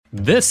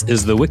This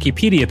is the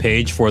Wikipedia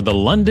page for the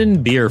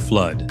London Beer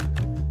Flood.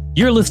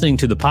 You're listening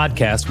to the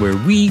podcast where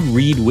we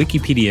read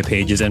Wikipedia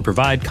pages and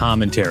provide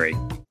commentary.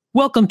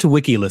 Welcome to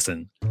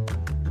WikiListen.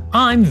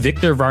 I'm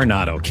Victor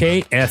Varnado,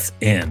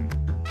 KSN.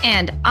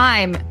 And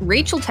I'm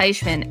Rachel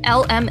Teichman,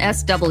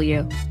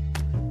 LMSW.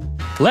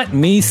 Let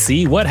me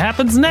see what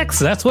happens next.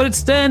 That's what it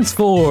stands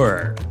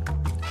for.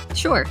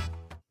 Sure.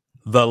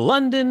 The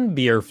London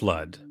Beer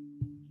Flood.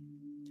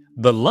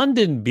 The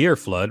London Beer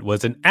Flood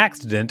was an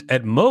accident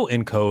at Moe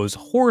 & Co.'s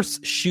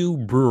Horseshoe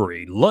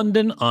Brewery,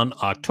 London, on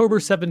October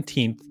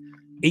 17th,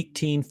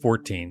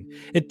 1814.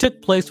 It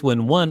took place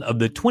when one of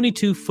the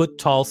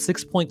 22-foot-tall,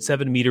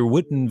 6.7-meter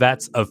wooden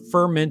vats of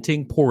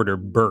fermenting porter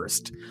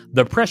burst.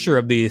 The pressure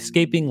of the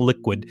escaping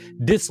liquid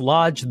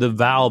dislodged the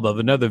valve of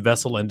another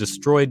vessel and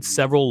destroyed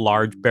several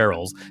large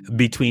barrels,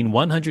 between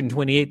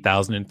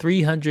 128,000 and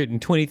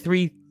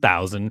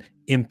 323,000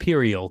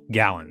 imperial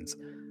gallons.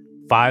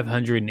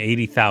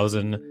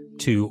 580,000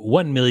 to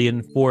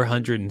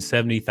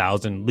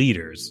 1,470,000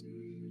 liters,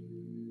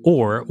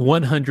 or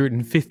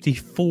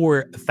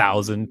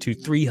 154,000 to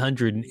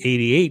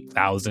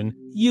 388,000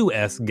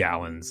 U.S.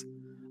 gallons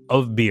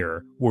of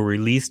beer were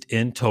released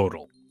in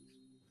total.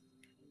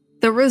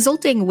 The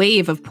resulting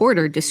wave of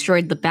porter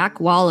destroyed the back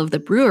wall of the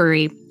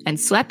brewery and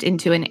swept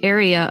into an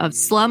area of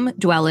slum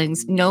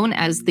dwellings known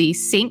as the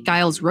St.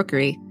 Giles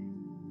Rookery.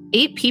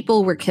 8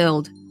 people were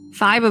killed,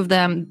 5 of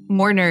them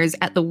mourners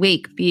at the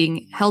wake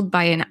being held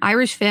by an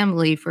Irish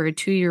family for a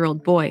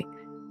 2-year-old boy.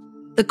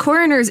 The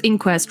coroner's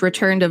inquest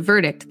returned a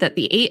verdict that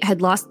the 8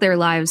 had lost their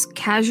lives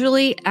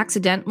casually,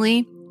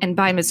 accidentally, and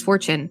by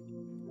misfortune.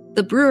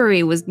 The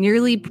brewery was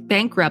nearly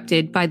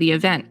bankrupted by the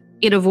event.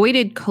 It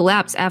avoided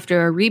collapse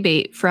after a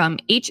rebate from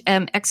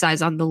HM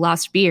Excise on the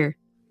lost beer.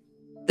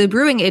 The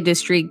brewing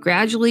industry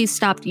gradually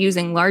stopped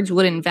using large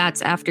wooden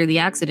vats after the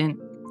accident.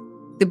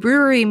 The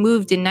brewery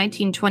moved in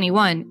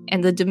 1921,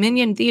 and the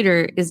Dominion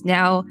Theatre is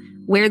now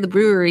where the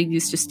brewery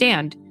used to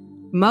stand.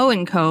 Moe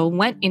 & Co.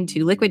 went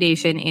into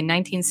liquidation in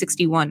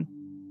 1961.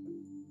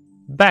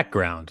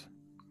 Background.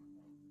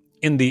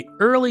 In the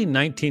early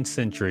 19th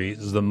century,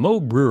 the Moe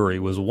Brewery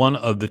was one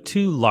of the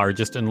 2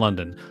 largest in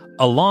London.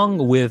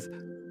 Along with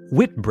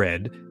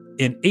Whitbread,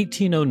 in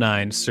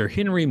 1809, Sir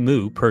Henry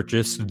Moe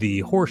purchased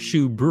the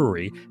Horseshoe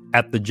Brewery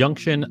at the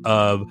junction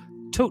of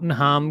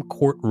Tottenham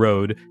Court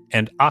Road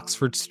and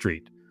Oxford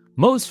Street.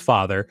 Moe's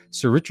father,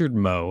 Sir Richard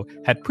Moe,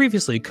 had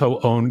previously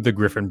co-owned the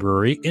Griffin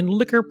Brewery in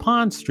Liquor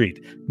Pond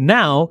Street,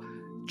 now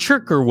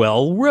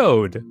Cherkerwell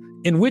Road,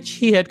 in which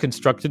he had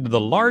constructed the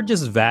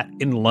largest vat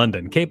in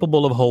London,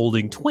 capable of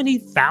holding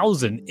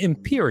 20,000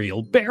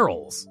 imperial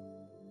barrels.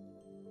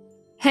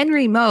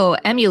 Henry Moe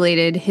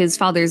emulated his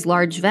father's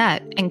large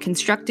vat and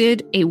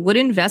constructed a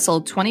wooden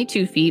vessel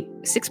 22 feet,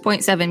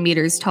 6.7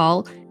 meters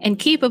tall, and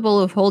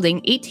capable of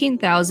holding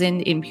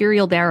 18,000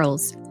 imperial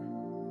barrels.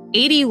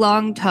 80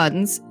 long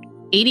tons,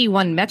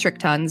 81 metric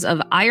tons of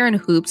iron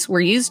hoops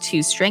were used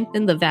to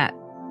strengthen the vat.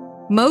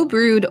 Moe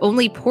brewed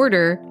only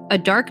porter, a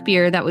dark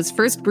beer that was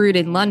first brewed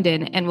in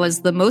London and was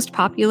the most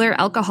popular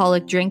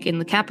alcoholic drink in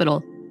the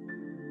capital.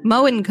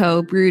 Moe &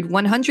 Co. brewed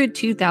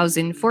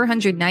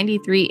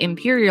 102,493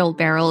 imperial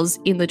barrels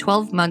in the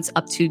 12 months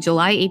up to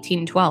July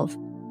 1812.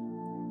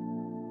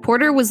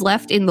 Porter was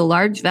left in the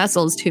large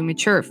vessels to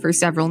mature for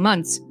several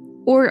months,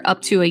 or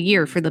up to a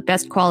year for the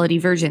best quality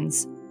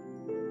versions.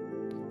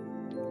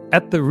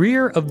 At the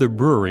rear of the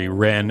brewery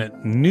ran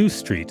New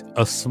Street,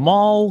 a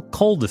small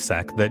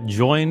cul-de-sac that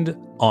joined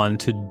on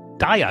to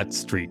Dyot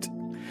Street.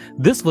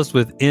 This was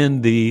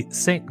within the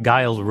St.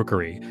 Giles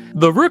Rookery.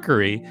 The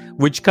Rookery,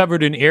 which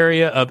covered an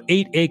area of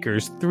 8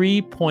 acres,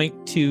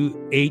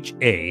 3.2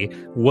 ha,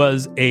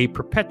 was a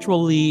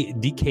perpetually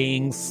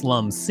decaying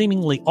slum,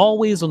 seemingly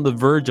always on the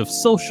verge of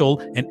social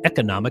and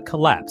economic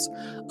collapse.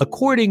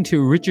 According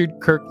to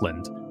Richard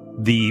Kirkland,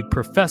 the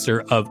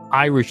professor of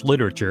Irish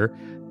literature,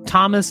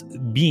 Thomas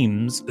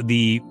Beams,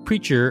 the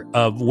preacher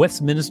of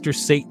Westminster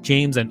St.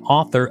 James and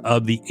author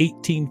of the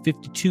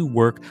 1852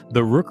 work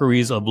The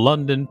Rookeries of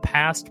London,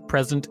 Past,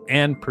 Present,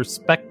 and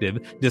Perspective,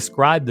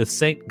 described the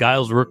St.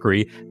 Giles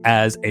Rookery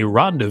as a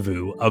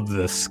rendezvous of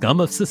the scum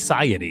of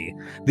society.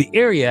 The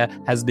area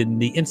has been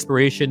the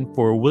inspiration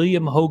for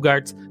William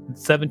Hogarth's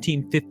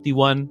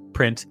 1751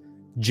 print,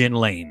 Gin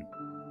Lane.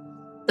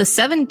 The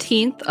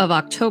 17th of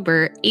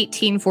October,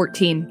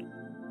 1814.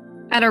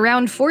 At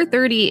around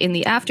 4:30 in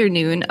the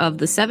afternoon of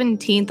the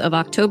 17th of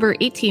October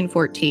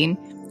 1814,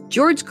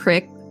 George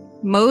Crick,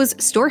 Moe's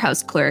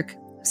storehouse clerk,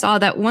 saw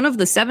that one of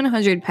the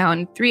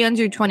 700-pound,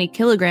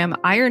 320-kilogram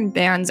iron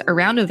bands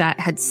around a vat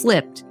had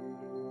slipped.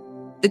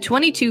 The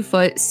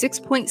 22-foot,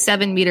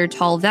 6.7-meter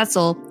tall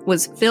vessel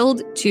was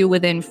filled to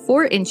within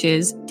 4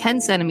 inches,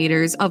 10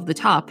 centimeters of the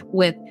top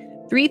with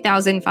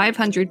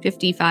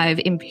 3,555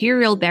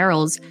 imperial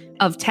barrels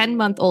of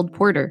 10-month-old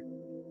porter,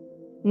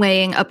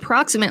 weighing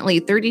approximately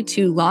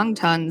 32 long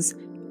tons,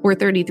 or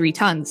 33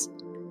 tons.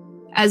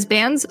 As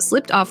bands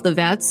slipped off the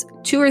vats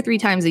 2 or 3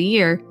 times a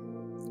year,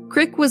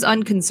 Crick was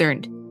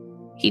unconcerned.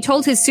 He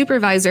told his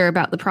supervisor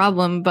about the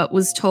problem, but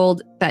was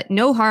told that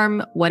no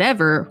harm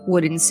whatever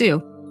would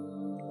ensue.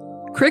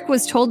 Crick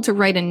was told to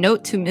write a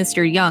note to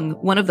Mr. Young,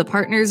 one of the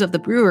partners of the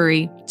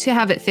brewery, to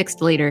have it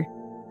fixed later.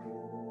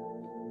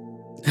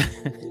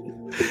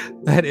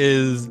 That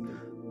is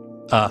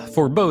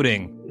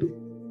foreboding.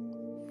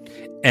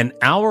 An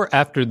hour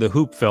after the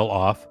hoop fell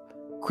off,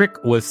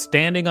 Crick was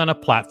standing on a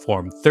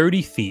platform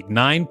 30 feet,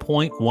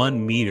 9.1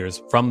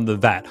 meters from the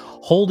vat,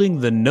 holding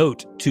the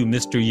note to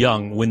Mr.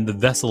 Young when the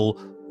vessel,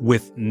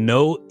 with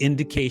no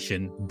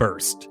indication,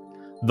 burst.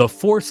 The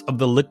force of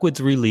the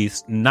liquid's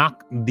release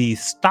knocked the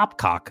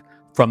stopcock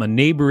from a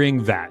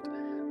neighboring vat,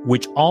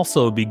 which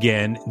also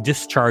began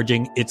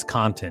discharging its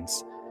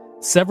contents.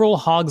 Several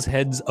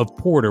hogsheads of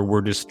porter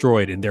were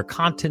destroyed and their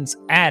contents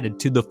added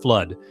to the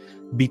flood.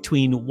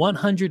 Between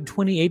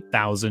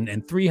 128,000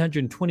 and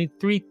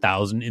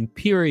 323,000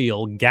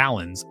 imperial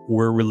gallons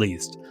were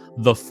released.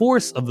 The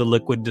force of the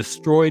liquid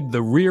destroyed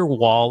the rear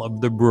wall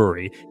of the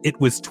brewery. It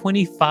was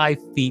 25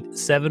 feet,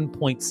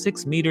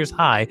 7.6 meters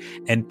high,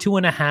 and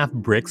 2.5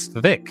 bricks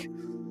thick.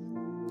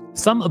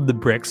 Some of the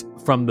bricks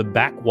from the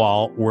back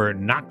wall were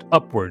knocked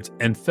upwards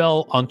and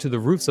fell onto the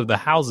roofs of the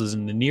houses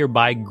in the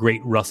nearby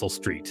Great Russell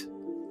Street.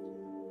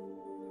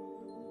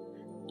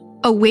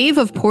 A wave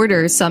of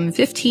porter some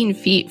 15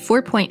 feet,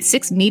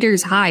 4.6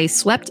 meters high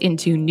swept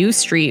into New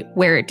Street,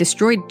 where it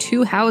destroyed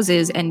 2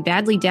 houses and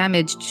badly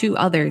damaged 2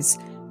 others.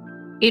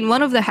 In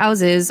one of the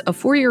houses, a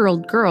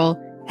 4-year-old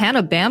girl,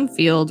 Hannah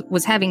Bamfield,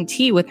 was having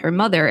tea with her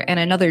mother and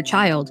another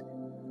child.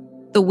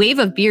 The wave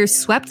of beer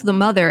swept the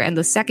mother and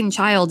the second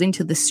child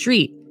into the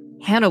street.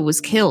 Hannah was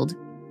killed.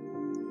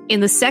 In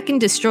the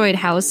second destroyed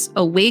house,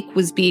 a wake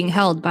was being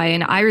held by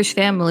an Irish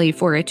family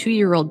for a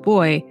 2-year-old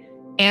boy,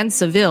 Anne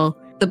Seville,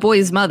 the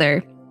boy's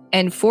mother,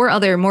 and 4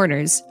 other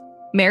mourners.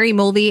 Mary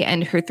Mulvey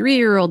and her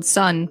 3-year-old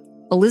son,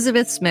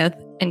 Elizabeth Smith,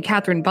 and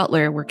Catherine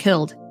Butler were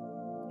killed.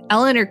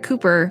 Eleanor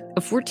Cooper, a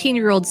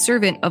 14-year-old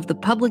servant of the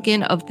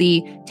publican of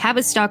the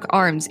Tavistock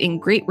Arms in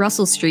Great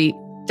Russell Street,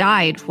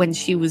 died when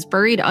she was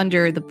buried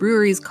under the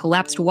brewery's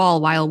collapsed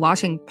wall while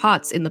washing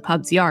pots in the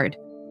pub's yard.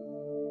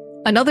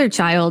 Another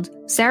child,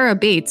 Sarah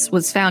Bates,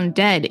 was found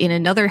dead in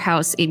another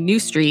house in New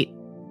Street.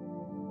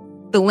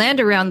 The land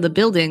around the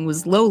building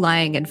was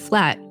low-lying and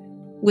flat.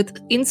 With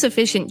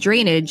insufficient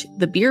drainage,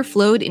 the beer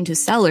flowed into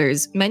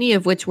cellars, many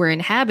of which were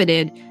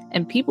inhabited,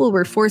 and people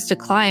were forced to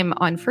climb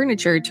on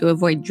furniture to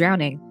avoid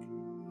drowning.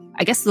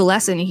 I guess the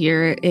lesson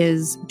here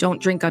is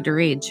don't drink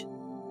underage.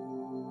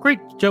 Great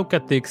joke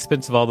at the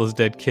expense of all those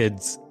dead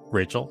kids,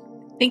 Rachel.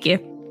 Thank you.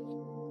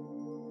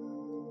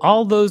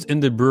 All those in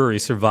the brewery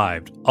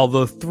survived,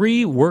 although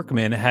 3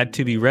 workmen had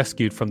to be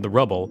rescued from the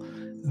rubble.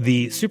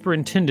 The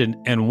superintendent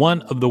and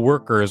one of the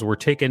workers were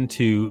taken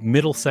to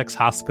Middlesex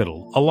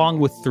Hospital, along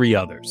with 3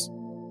 others.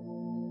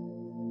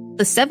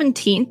 The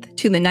 17th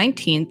to the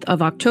 19th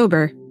of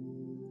October.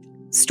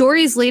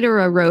 Stories later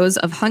arose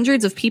of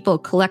hundreds of people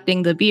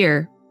collecting the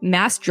beer,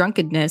 mass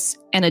drunkenness,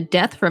 and a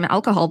death from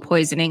alcohol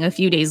poisoning a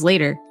few days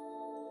later.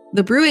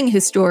 The brewing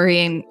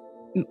historian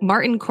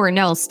Martin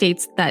Cornell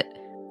states that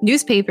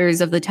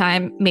newspapers of the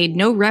time made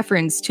no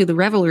reference to the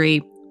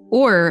revelry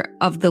or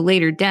of the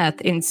later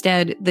death.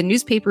 Instead, the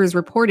newspapers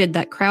reported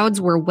that crowds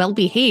were well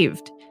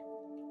behaved.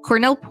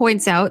 Cornell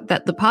points out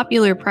that the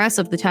popular press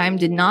of the time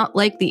did not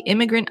like the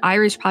immigrant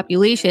Irish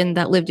population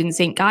that lived in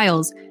St.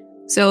 Giles,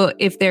 so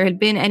if there had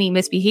been any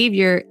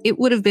misbehavior, it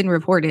would have been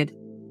reported.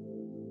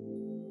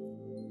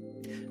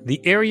 The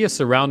area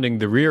surrounding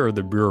the rear of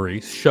the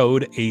brewery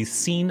showed a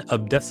scene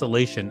of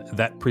desolation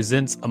that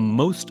presents a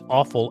most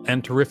awful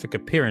and terrific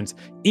appearance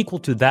equal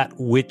to that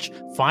which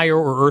fire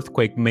or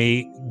earthquake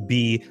may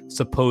be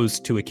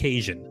supposed to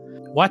occasion.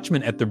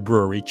 Watchmen at the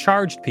brewery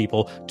charged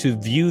people to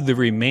view the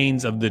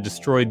remains of the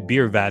destroyed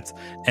beer vats,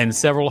 and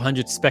several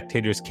hundred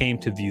spectators came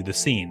to view the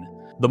scene.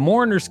 The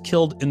mourners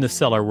killed in the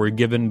cellar were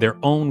given their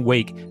own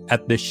wake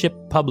at the Ship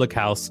Public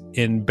House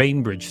in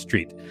Bainbridge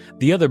Street.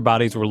 The other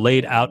bodies were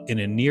laid out in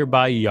a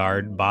nearby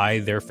yard by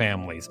their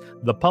families.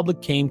 The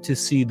public came to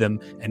see them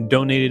and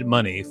donated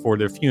money for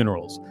their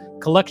funerals.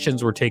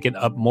 Collections were taken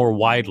up more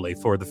widely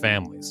for the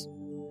families.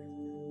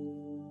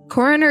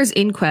 Coroner's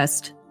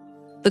Inquest.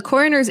 The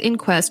coroner's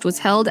inquest was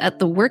held at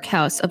the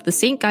workhouse of the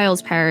St.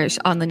 Giles Parish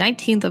on the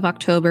 19th of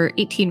October,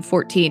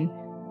 1814.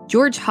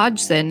 George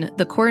Hodgson,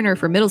 the coroner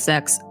for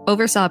Middlesex,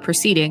 oversaw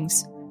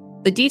proceedings.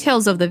 The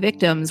details of the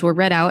victims were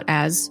read out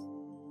as: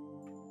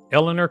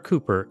 Eleanor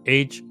Cooper,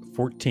 age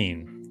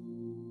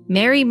 14.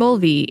 Mary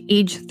Mulvey,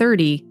 age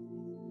 30.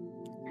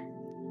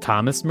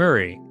 Thomas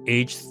Murray,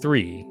 age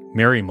 3,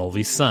 Mary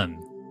Mulvey's son.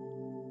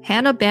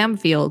 Hannah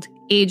Bamfield,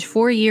 age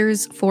 4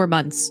 years, 4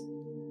 months.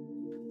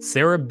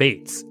 Sarah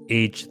Bates,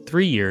 age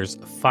 3 years,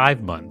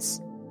 5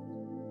 months.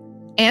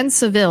 Anne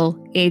Seville,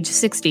 age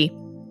 60.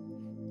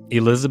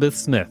 Elizabeth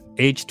Smith,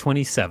 age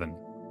 27.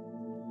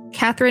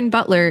 Catherine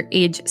Butler,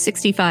 age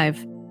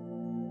 65.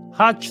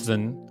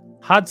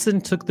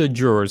 Hodgson took the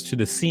jurors to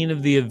the scene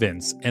of the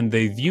events, and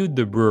they viewed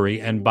the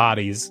brewery and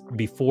bodies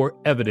before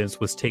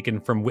evidence was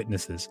taken from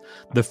witnesses.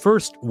 The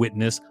first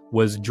witness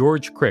was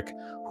George Crick,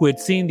 who had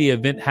seen the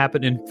event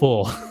happen in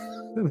full.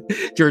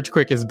 George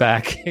Crick is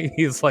back.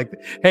 He's like,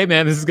 hey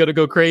man, this is gonna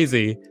go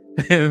crazy.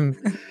 and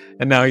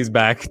now he's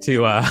back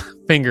to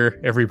finger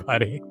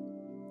everybody.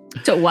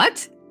 To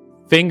what?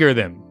 Finger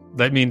them.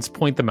 That means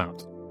point them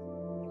out.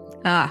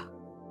 Ah.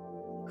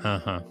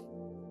 Uh-huh.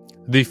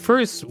 The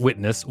first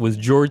witness was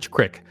George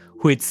Crick,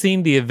 who had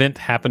seen the event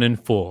happen in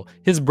full.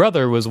 His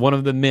brother was one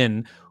of the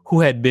men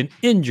who had been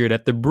injured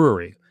at the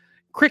brewery.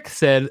 Crick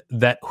said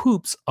that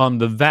hoops on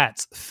the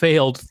vats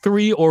failed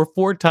 3 or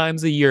 4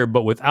 times a year,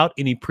 but without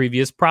any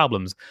previous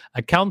problems.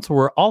 Accounts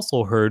were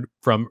also heard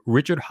from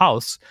Richard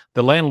House,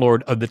 the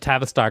landlord of the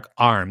Tavistock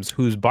Arms,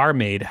 whose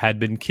barmaid had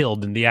been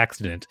killed in the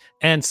accident,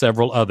 and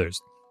several others.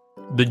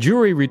 The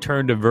jury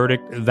returned a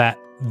verdict that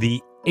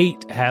the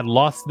 8 had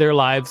lost their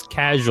lives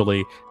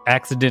casually,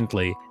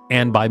 accidentally,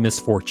 and by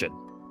misfortune.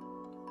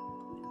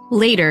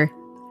 Later,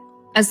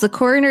 as the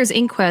coroner's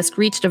inquest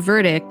reached a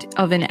verdict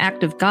of an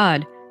act of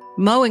God,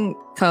 Moe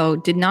 & Co.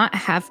 did not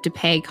have to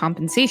pay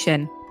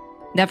compensation.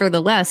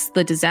 Nevertheless,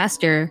 the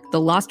disaster,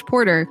 the lost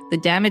porter, the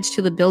damage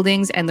to the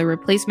buildings, and the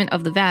replacement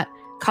of the vat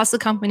cost the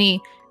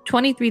company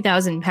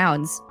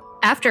 £23,000.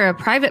 After a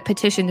private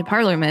petition to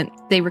Parliament,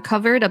 they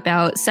recovered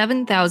about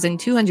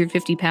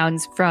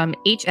 £7,250 from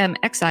HM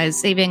Excise,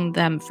 saving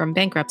them from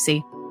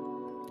bankruptcy.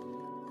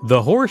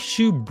 The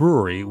Horseshoe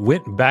Brewery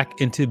went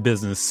back into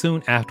business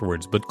soon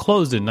afterwards, but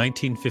closed in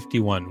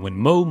 1951 when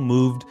Moe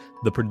moved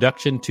the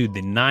production to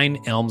the Nine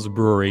Elms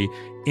Brewery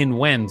in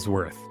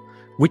Wandsworth,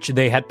 which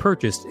they had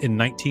purchased in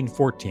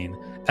 1914.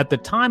 At the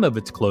time of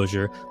its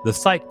closure, the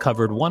site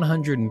covered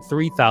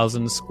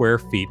 103,000 square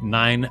feet,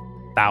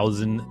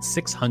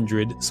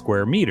 9,600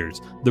 square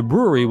meters. The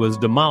brewery was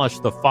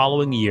demolished the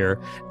following year,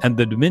 and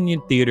the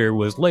Dominion Theater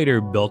was later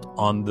built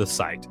on the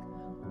site.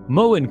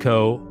 Moe &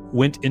 Co.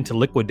 went into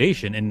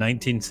liquidation in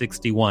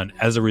 1961.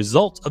 As a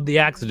result of the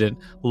accident,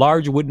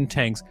 large wooden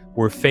tanks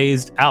were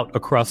phased out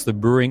across the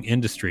brewing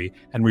industry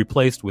and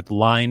replaced with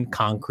lined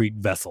concrete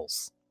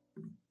vessels.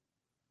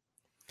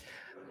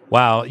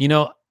 Wow,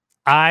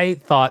 I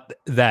thought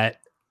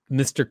that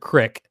Mr.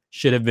 Crick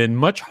should have been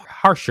much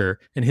harsher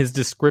in his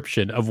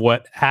description of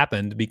what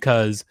happened,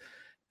 because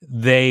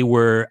they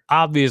were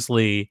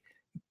obviously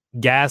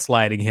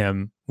gaslighting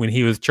him when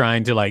he was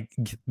trying to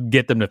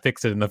get them to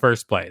fix it in the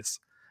first place.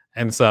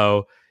 And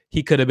so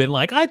he could have been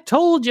like, I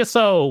told you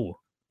so.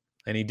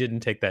 And he didn't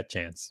take that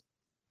chance.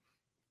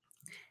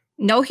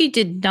 No, he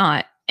did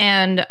not.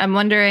 And I'm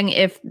wondering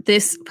if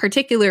this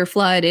particular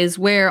flood is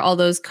where all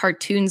those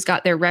cartoons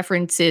got their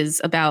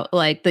references about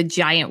the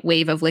giant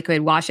wave of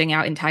liquid washing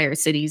out entire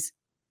cities.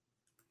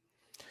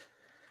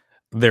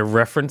 Their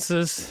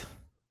references?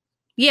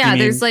 Yeah,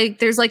 there's a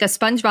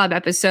SpongeBob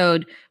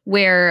episode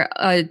where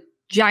a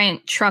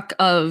giant truck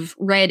of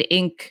red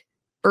ink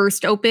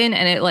burst open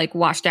and it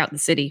washed out the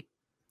city.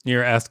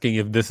 You're asking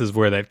if this is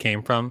where that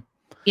came from?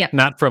 Yeah.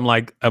 Not from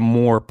a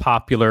more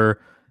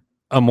popular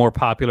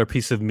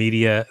piece of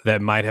media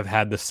that might have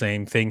had the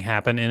same thing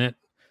happen in it,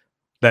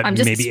 that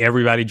maybe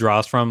everybody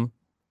draws from,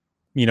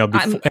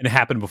 and it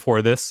happened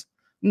before this.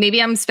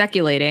 Maybe I'm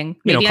speculating.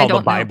 Maybe called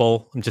the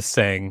Bible. I'm just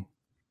saying.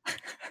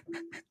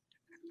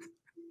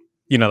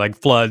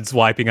 Floods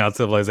wiping out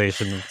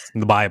civilization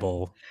in the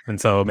Bible. And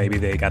so maybe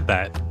they got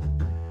that.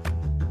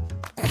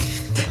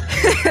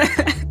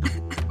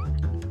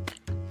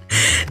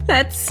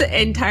 That's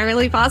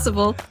entirely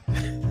possible.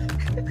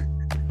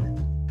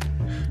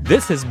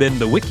 This has been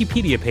the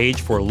Wikipedia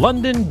page for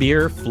London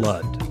Beer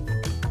Flood.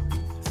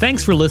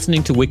 Thanks for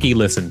listening to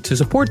WikiListen. To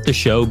support the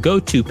show, go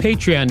to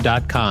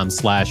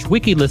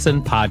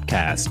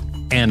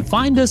patreon.com/WikiListenPodcast and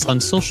find us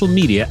on social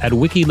media at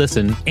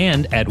WikiListen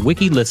and at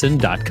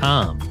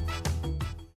wikilisten.com.